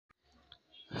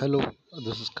Hello,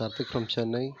 this is Karthik from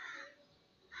Chennai.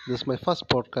 This is my first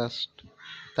podcast.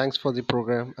 Thanks for the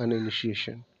program and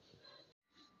initiation.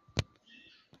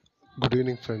 Good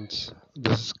evening, friends.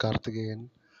 This is Karthik again,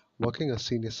 working as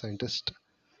senior scientist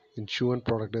in Shoe and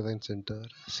Product Design Center,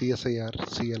 CSIR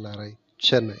CLRI,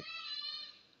 Chennai.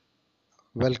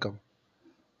 Welcome.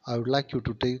 I would like you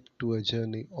to take to a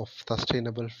journey of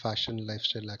sustainable fashion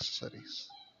lifestyle accessories.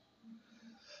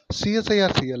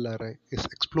 CSIR CLRI is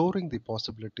exploring the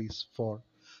possibilities for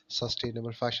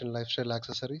sustainable fashion lifestyle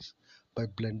accessories by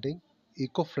blending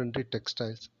eco-friendly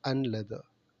textiles and leather.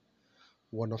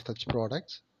 One of such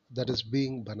products that is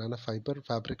being banana fiber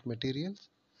fabric materials.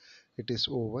 It is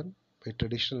woven by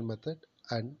traditional method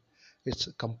and it's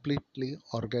a completely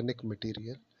organic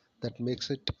material that makes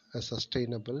it a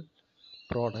sustainable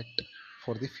product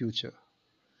for the future.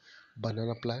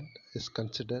 Banana plant is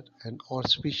considered an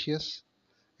auspicious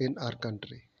in our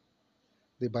country.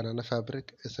 The banana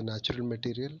fabric is a natural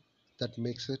material that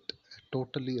makes it a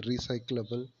totally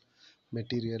recyclable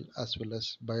material as well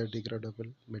as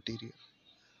biodegradable material.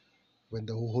 When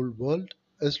the whole world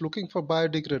is looking for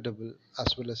biodegradable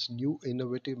as well as new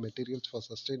innovative materials for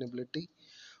sustainability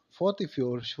for the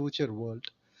future world,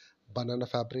 banana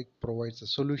fabric provides a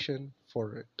solution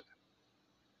for it.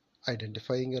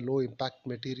 Identifying a low impact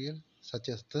material such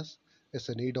as this is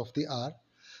a need of the hour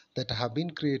that have been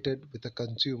created with a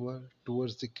consumer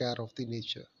towards the care of the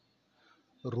nature.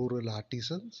 Rural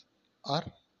artisans or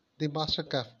the master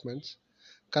craftsmen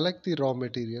collect the raw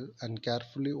material and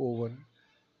carefully woven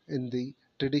in the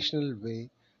traditional way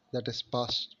that is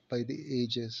passed by the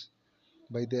ages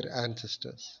by their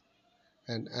ancestors.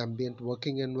 An ambient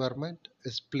working environment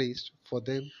is placed for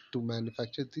them to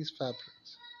manufacture these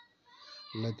fabrics.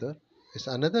 Leather is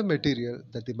another material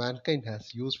that the mankind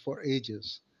has used for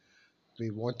ages. We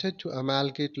wanted to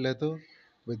amalgamate leather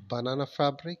with banana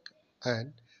fabric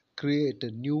and create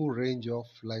a new range of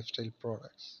lifestyle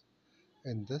products.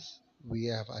 In this, we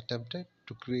have attempted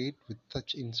to create with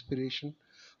such inspiration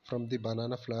from the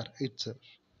banana flower itself.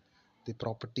 The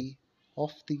property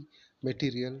of the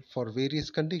material for various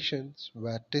conditions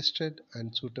were tested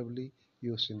and suitably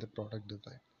used in the product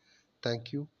design.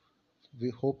 Thank you. We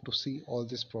hope to see all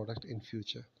this product in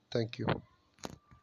future. Thank you.